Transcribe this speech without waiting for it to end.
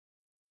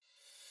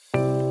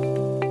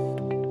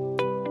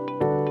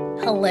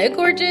Hello,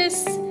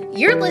 gorgeous.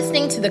 You're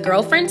listening to the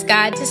Girlfriend's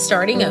Guide to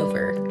Starting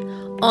Over.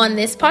 On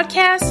this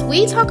podcast,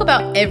 we talk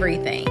about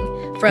everything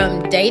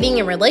from dating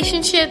and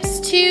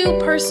relationships to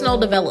personal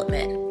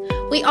development.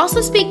 We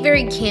also speak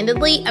very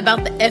candidly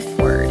about the F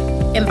word,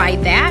 and by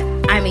that,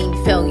 I mean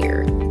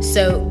failure.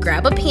 So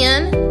grab a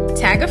pen,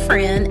 tag a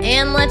friend,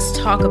 and let's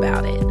talk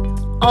about it.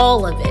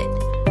 All of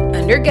it.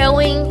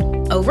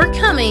 Undergoing,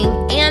 overcoming,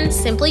 and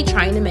simply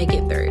trying to make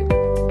it through.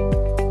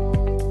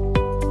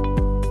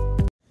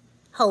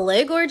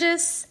 Hello,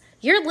 gorgeous.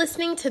 You're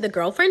listening to the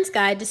Girlfriend's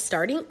Guide to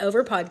Starting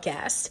Over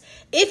podcast.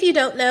 If you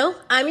don't know,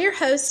 I'm your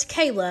host,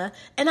 Kayla,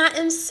 and I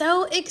am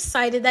so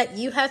excited that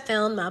you have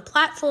found my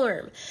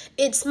platform.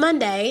 It's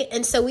Monday,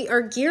 and so we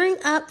are gearing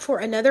up for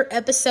another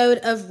episode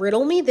of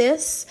Riddle Me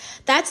This.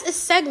 That's a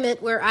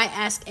segment where I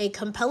ask a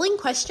compelling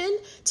question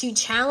to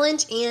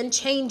challenge and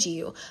change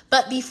you.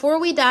 But before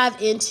we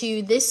dive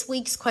into this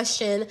week's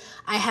question,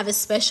 I have a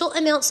special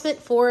announcement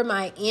for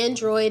my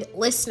Android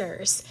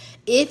listeners.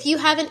 If you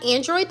have an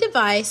Android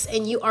device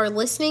and you are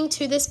listening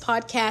to this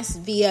podcast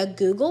via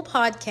Google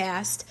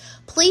Podcast,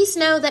 please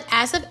know that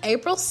as of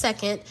April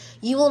 2nd,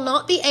 you will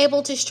not be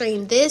able to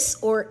stream this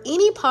or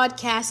any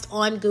podcast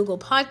on Google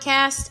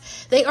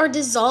Podcast. They are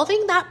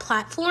dissolving that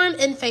platform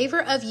in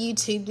favor of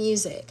YouTube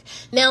Music.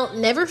 Now,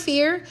 never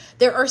fear,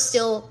 there are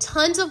still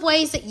tons of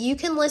ways that you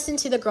can listen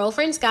to the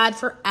Girlfriend's Guide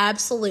for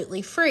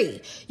absolutely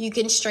free. You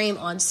can stream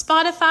on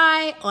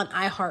Spotify, on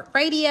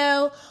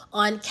iHeartRadio,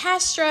 on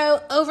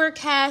Castro,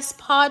 Overcast,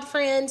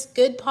 Podfriends,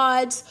 Good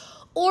Pods,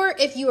 or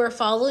if you are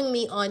following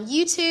me on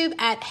YouTube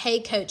at Hey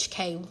Coach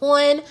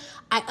K1,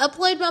 I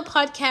upload my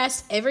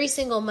podcast every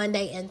single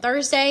Monday and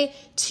Thursday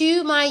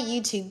to my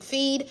YouTube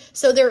feed.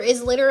 So there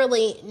is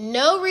literally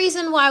no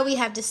reason why we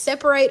have to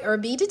separate or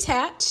be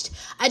detached.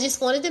 I just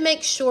wanted to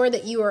make sure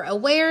that you are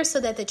aware so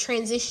that the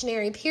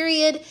transitionary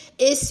period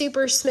is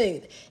super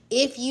smooth.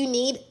 If you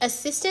need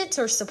assistance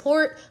or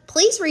support,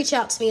 please reach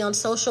out to me on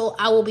social.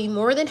 I will be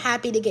more than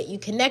happy to get you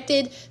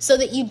connected so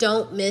that you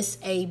don't miss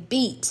a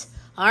beat.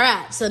 All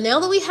right, so now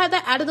that we have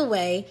that out of the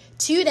way,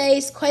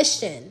 today's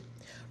question.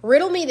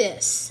 Riddle me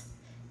this.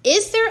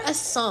 Is there a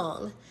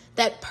song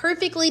that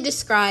perfectly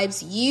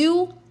describes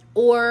you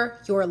or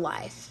your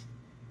life?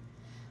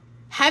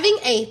 Having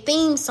a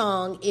theme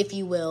song, if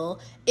you will,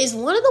 is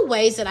one of the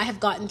ways that I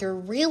have gotten through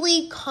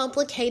really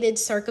complicated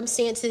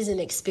circumstances and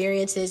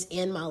experiences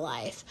in my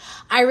life.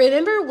 I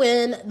remember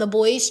when the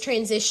boys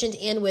transitioned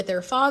in with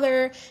their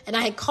father and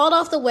I had called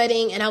off the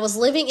wedding and I was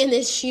living in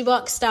this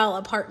shoebox style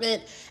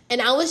apartment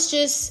and I was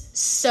just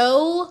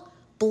so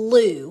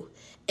blue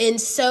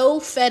and so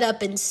fed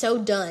up and so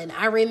done.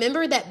 I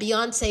remember that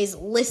Beyonce's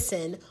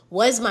Listen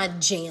was my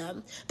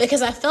jam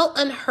because I felt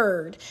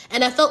unheard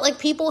and I felt like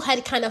people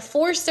had kind of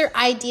forced their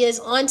ideas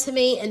onto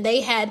me and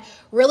they had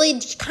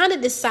really kind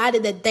of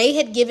decided that they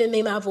had given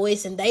me my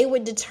voice and they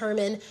would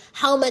determine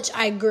how much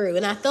I grew.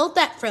 And I felt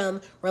that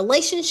from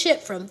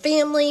relationship, from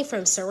family,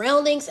 from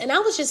surroundings. And I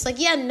was just like,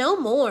 yeah, no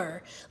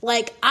more.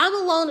 Like I'm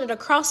alone at a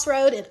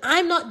crossroad and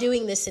I'm not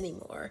doing this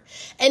anymore.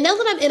 And now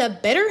that I'm in a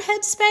better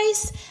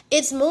headspace,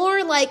 it's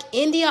more like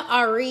India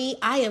Ari,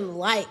 I am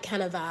light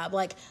kind of vibe.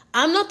 Like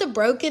I'm not the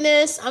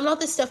brokenness. I'm not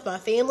the stuff my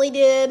family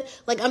did.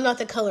 Like I'm not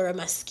the color of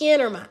my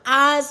skin or my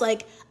eyes.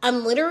 Like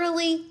I'm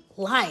literally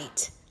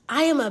light.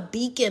 I am a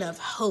beacon of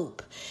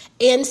hope.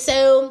 And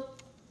so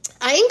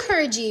I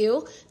encourage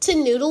you to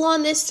noodle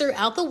on this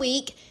throughout the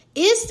week.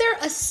 Is there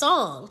a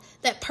song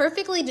that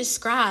perfectly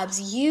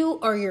describes you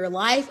or your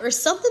life or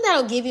something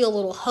that'll give you a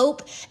little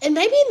hope and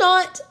maybe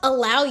not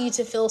allow you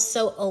to feel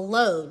so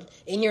alone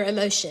in your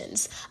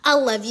emotions? I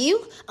love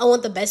you. I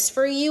want the best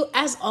for you.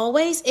 As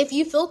always, if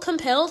you feel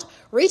compelled,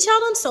 reach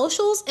out on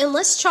socials and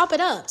let's chop it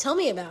up. Tell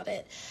me about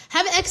it.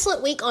 Have an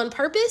excellent week on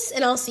purpose,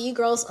 and I'll see you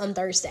girls on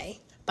Thursday.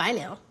 Bye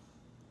now.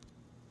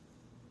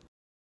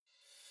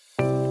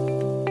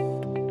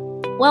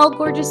 Well,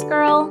 gorgeous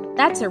girl,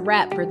 that's a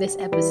wrap for this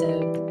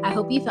episode. I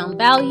hope you found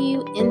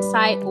value,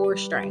 insight, or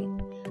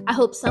strength. I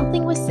hope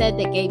something was said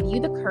that gave you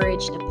the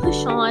courage to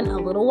push on a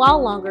little while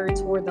longer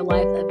toward the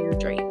life of your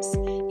dreams.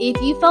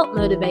 If you felt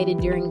motivated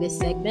during this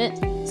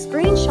segment,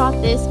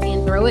 screenshot this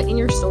and throw it in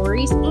your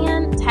stories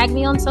and tag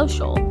me on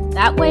social.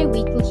 That way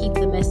we can keep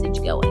the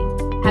message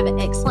going. Have an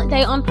excellent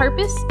day on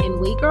purpose, and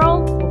we,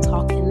 girl, will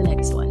talk in the